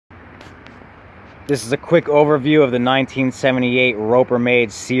This is a quick overview of the 1978 Roper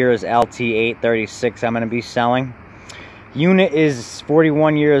Sears LT8 36 I'm going to be selling. Unit is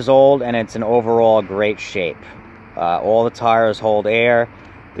 41 years old and it's in overall great shape. All the tires hold air.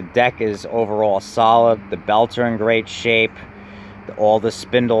 The deck is overall solid. The belts are in great shape. All the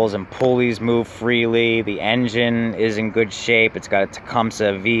spindles and pulleys move freely. The engine is in good shape. It's got a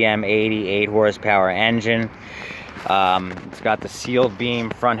Tecumseh VM80 8 horsepower engine. It's got the sealed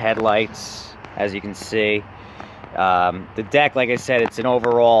beam front headlights, as you can see. The deck, like I said, it's in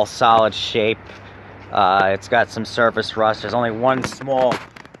overall solid shape. It's got some surface rust. There's only one small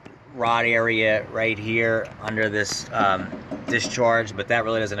rod area right here under this discharge, but that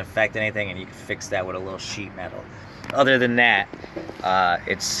really doesn't affect anything, and you can fix that with a little sheet metal. Other than that,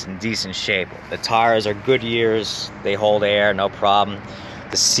 it's in decent shape. The tires are Goodyears. They hold air, no problem.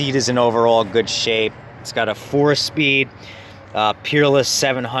 The seat is in overall good shape. It's got a 4-speed Peerless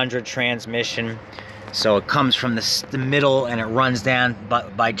 700 transmission. So it comes from the middle and it runs down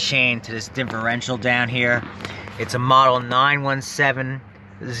by chain to this differential down here. It's a model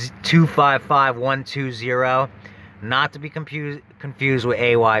 917-255-120, not to be confused with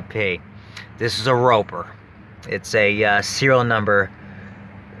AYP. This is a Roper. It's a serial number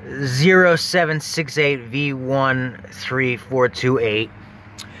 0768V13428.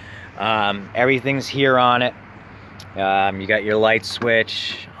 Everything's here on it. You got your light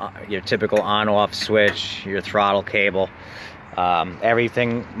switch, your typical on-off switch, your throttle cable.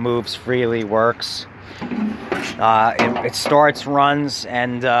 Everything moves freely, works. It starts, runs,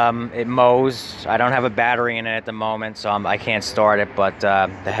 and it mows. I don't have a battery in it at the moment, so I can't start it, but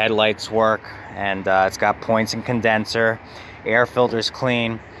the headlights work, and it's got points and condenser. Air filter's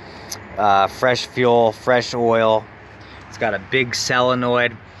clean. Fresh fuel, fresh oil. It's got a big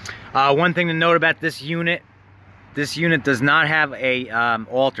solenoid. One thing to note about this unit does not have a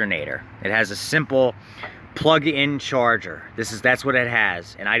alternator. It has a simple plug-in charger. That's what it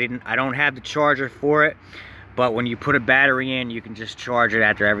has, and I don't have the charger for it, but when you put a battery in, you can just charge it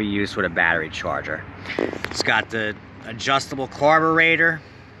after every use with a battery charger. It's got the adjustable carburetor,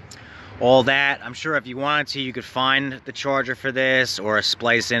 all that. I'm sure if you wanted to, you could find the charger for this, or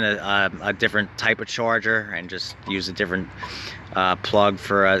splice in a different type of charger and just use a different plug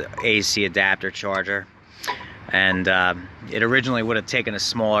for a AC adapter charger. And it originally would have taken a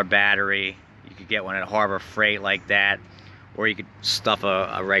smaller battery. You could get one at Harbor Freight like that, or you could stuff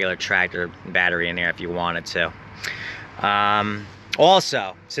a regular tractor battery in there if you wanted to.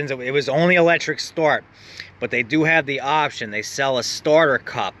 Also, since it was only electric start, but they do have the option, they sell a starter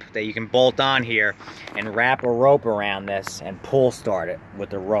cup that you can bolt on here and wrap a rope around this and pull start it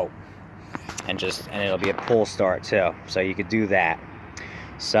with the rope, and it'll be a pull start too, so you could do that.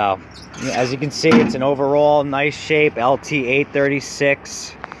 So, as you can see, it's an overall nice shape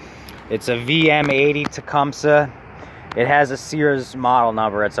LT836. It's a VM80 Tecumseh. It has a Sears model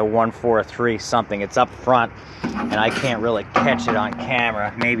number. It's a 143 something. It's up front, and I can't really catch it on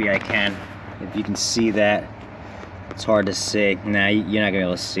camera. Maybe I can, if you can see that. It's hard to see. Nah, you're not gonna be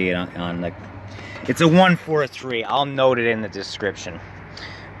able to see it on the. It's a 143. I'll note it in the description.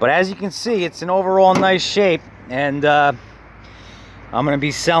 But as you can see, it's in overall nice shape, and I'm going to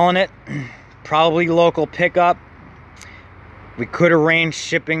be selling it, probably local pickup. We could arrange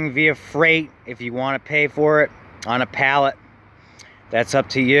shipping via freight if you want to pay for it on a pallet. That's up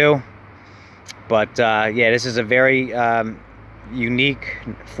to you. But yeah, this is a very unique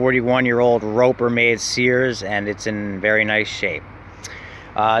 41-year-old Roper Sears, and it's in very nice shape.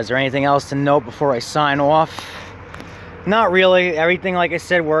 Is there anything else to note before I sign off? Not really. Everything, like I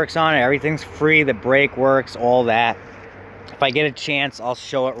said, works on it. Everything's free. The brake works, all that. If I get a chance, I'll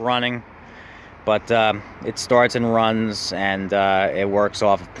show it running, but it starts and runs, and it works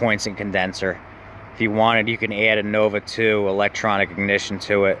off of points and condenser. If you wanted, you can add a Nova 2 electronic ignition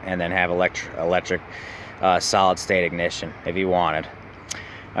to it, and then have electric solid state ignition if you wanted.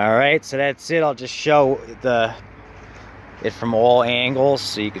 All right, so that's it. I'll just show it from all angles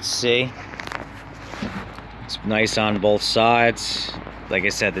so you can see. It's nice on both sides. Like I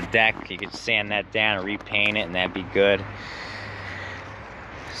said, the deck, you could sand that down and repaint it, and that'd be good.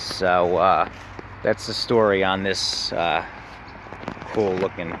 So that's the story on this cool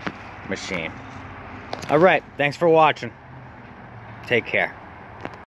looking machine. All right, thanks for watching. Take care.